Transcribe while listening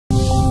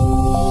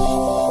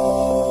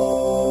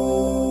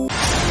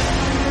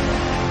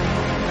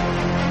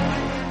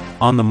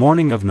On the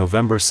morning of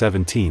November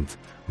 17,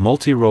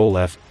 multirole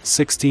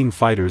F-16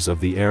 fighters of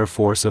the Air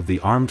Force of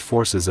the Armed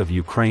Forces of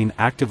Ukraine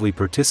actively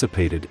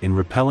participated in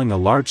repelling a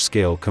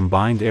large-scale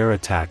combined air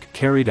attack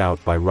carried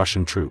out by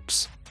Russian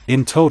troops.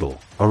 In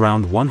total,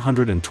 around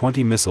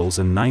 120 missiles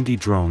and 90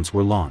 drones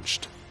were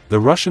launched.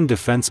 The Russian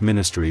Defense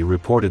Ministry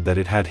reported that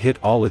it had hit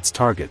all its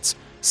targets,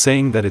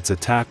 saying that its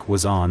attack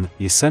was on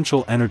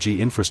essential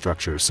energy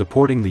infrastructure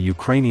supporting the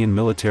Ukrainian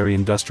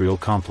military-industrial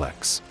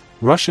complex.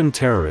 Russian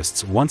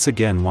terrorists once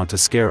again want to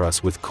scare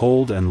us with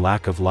cold and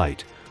lack of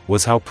light,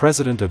 was how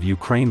President of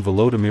Ukraine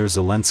Volodymyr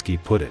Zelensky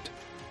put it.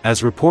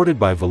 As reported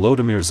by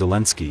Volodymyr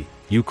Zelensky,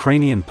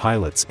 Ukrainian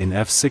pilots in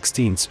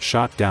F-16s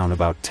shot down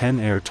about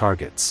 10 air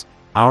targets.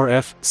 Our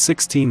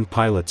F-16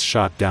 pilots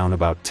shot down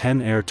about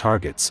 10 air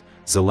targets,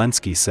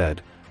 Zelensky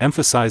said,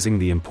 emphasizing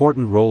the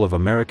important role of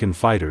American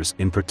fighters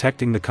in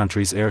protecting the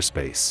country's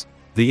airspace.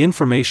 The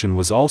information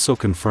was also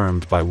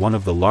confirmed by one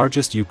of the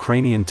largest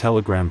Ukrainian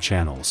telegram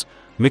channels,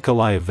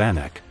 Mykolaiv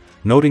Vanek,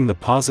 noting the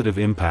positive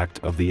impact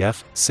of the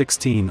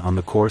F-16 on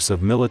the course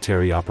of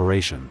military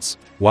operations.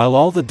 While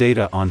all the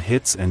data on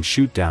hits and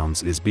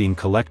shootdowns is being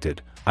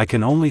collected, I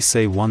can only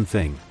say one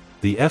thing: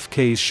 the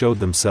FKs showed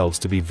themselves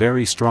to be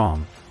very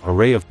strong, a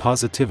ray of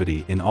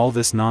positivity in all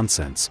this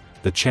nonsense,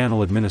 the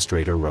channel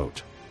administrator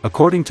wrote.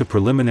 According to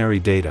preliminary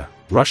data,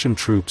 Russian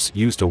troops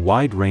used a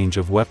wide range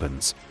of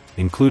weapons,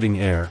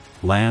 including air,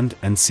 land,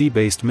 and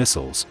sea-based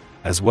missiles,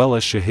 as well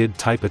as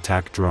Shahed-type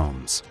attack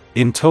drones.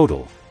 In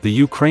total, the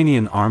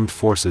Ukrainian Armed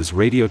Forces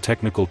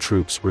radio-technical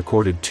troops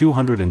recorded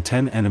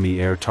 210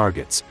 enemy air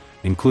targets,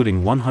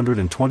 including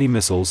 120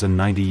 missiles and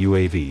 90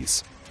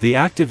 UAVs. The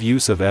active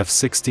use of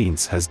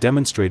F-16s has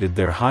demonstrated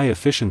their high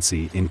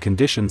efficiency in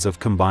conditions of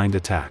combined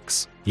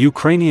attacks.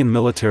 Ukrainian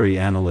military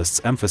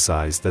analysts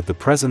emphasize that the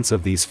presence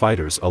of these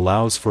fighters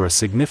allows for a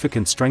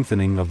significant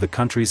strengthening of the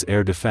country's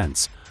air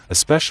defense,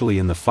 especially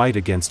in the fight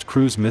against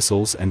cruise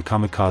missiles and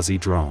kamikaze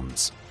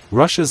drones.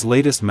 Russia's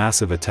latest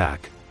massive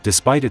attack,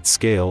 despite its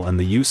scale and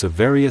the use of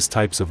various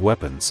types of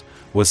weapons,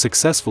 was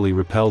successfully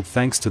repelled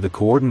thanks to the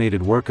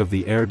coordinated work of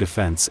the air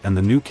defense and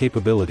the new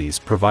capabilities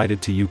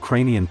provided to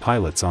Ukrainian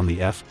pilots on the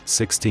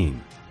F-16.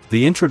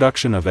 The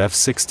introduction of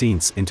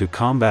F-16s into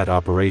combat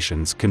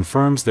operations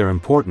confirms their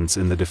importance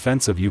in the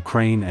defense of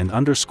Ukraine and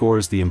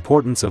underscores the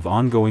importance of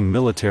ongoing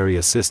military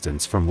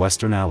assistance from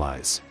Western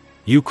allies.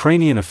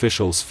 Ukrainian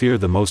officials fear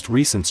the most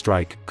recent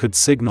strike could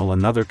signal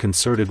another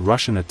concerted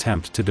Russian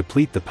attempt to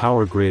deplete the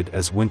power grid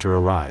as winter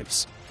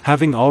arrives.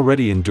 Having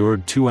already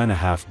endured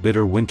 2.5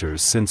 bitter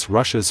winters since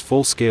Russia's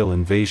full-scale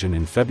invasion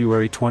in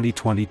February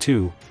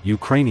 2022,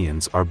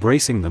 Ukrainians are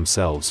bracing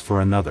themselves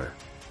for another.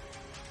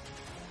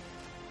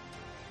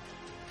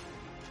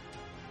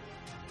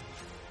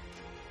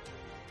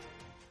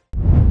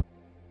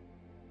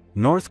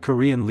 North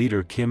Korean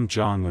leader Kim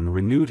Jong-un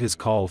renewed his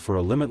call for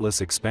a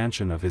limitless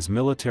expansion of his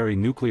military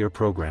nuclear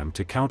program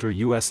to counter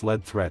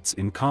US-led threats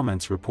in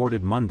comments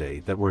reported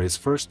Monday that were his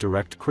first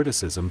direct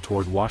criticism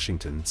toward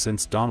Washington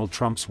since Donald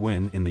Trump's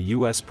win in the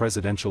US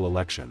presidential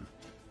election.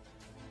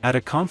 At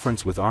a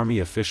conference with Army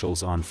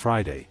officials on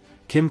Friday,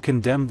 Kim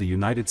condemned the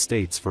United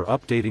States for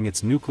updating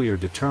its nuclear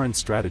deterrence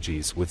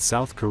strategies with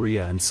South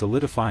Korea and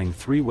solidifying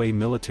three-way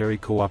military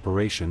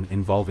cooperation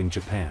involving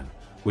Japan,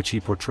 which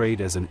he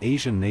portrayed as an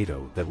Asian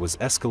NATO that was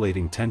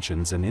escalating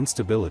tensions and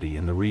instability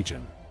in the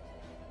region.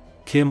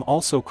 Kim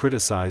also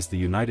criticized the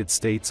United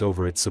States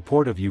over its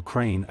support of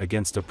Ukraine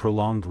against a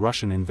prolonged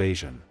Russian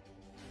invasion.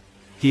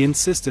 He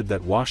insisted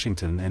that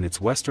Washington and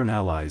its Western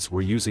allies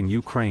were using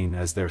Ukraine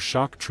as their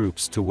shock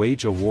troops to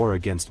wage a war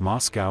against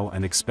Moscow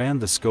and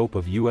expand the scope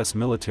of US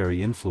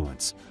military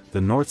influence,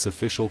 the North's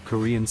official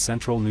Korean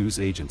Central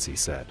News Agency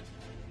said.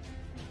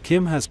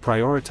 Kim has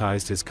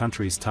prioritized his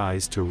country's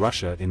ties to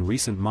Russia in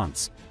recent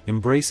months,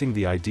 embracing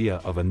the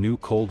idea of a new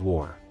Cold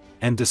War,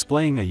 and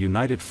displaying a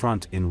united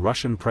front in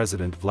Russian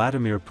President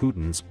Vladimir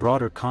Putin's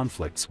broader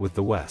conflicts with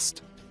the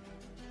West.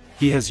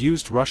 He has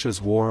used Russia's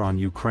war on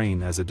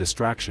Ukraine as a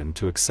distraction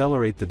to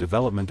accelerate the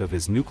development of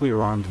his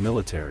nuclear-armed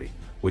military,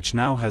 which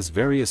now has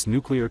various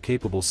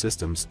nuclear-capable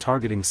systems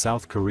targeting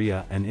South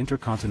Korea and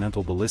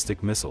intercontinental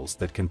ballistic missiles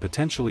that can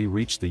potentially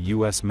reach the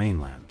US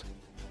mainland.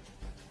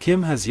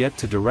 Kim has yet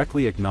to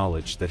directly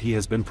acknowledge that he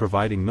has been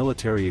providing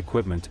military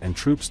equipment and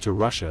troops to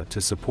Russia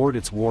to support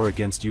its war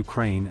against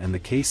Ukraine, and the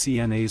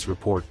KCNA's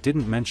report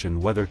didn't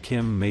mention whether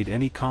Kim made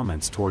any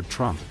comments toward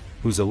Trump,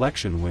 whose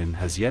election win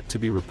has yet to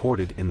be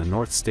reported in the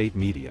North state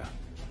media.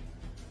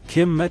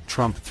 Kim met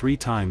Trump 3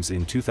 times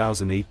in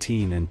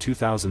 2018 and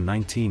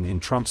 2019 in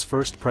Trump's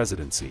first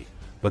presidency,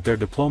 but their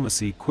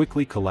diplomacy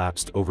quickly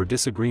collapsed over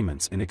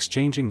disagreements in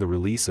exchanging the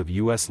release of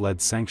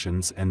US-led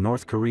sanctions and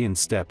North Korean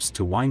steps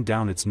to wind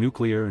down its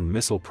nuclear and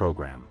missile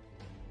program.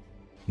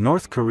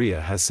 North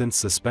Korea has since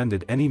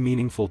suspended any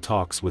meaningful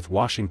talks with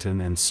Washington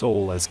and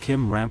Seoul as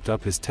Kim ramped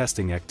up his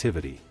testing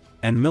activity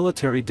and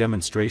military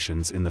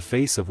demonstrations in the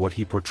face of what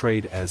he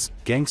portrayed as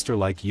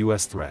gangster-like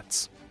US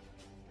threats.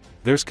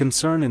 There's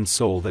concern in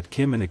Seoul that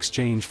Kim, in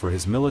exchange for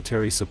his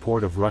military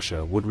support of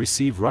Russia, would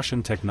receive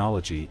Russian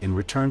technology in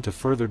return to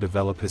further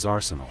develop his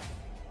arsenal.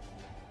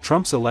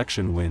 Trump's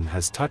election win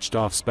has touched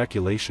off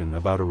speculation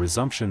about a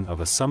resumption of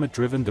a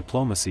summit-driven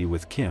diplomacy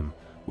with Kim,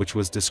 which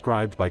was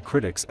described by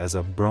critics as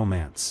a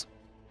bromance.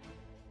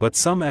 But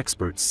some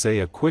experts say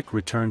a quick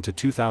return to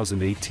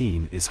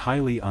 2018 is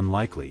highly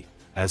unlikely,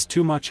 as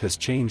too much has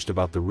changed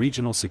about the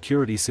regional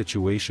security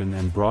situation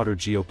and broader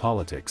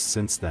geopolitics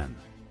since then.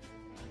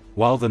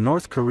 While the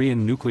North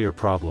Korean nuclear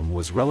problem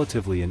was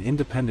relatively an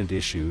independent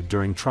issue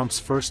during Trump's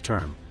first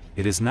term,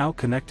 it is now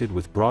connected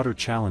with broader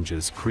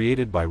challenges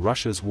created by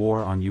Russia's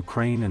war on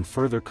Ukraine and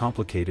further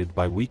complicated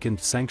by weakened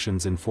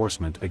sanctions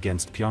enforcement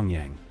against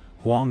Pyongyang.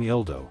 Hwang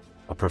Il-do,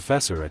 a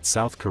professor at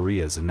South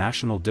Korea's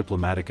National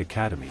Diplomatic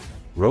Academy,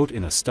 wrote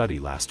in a study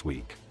last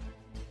week.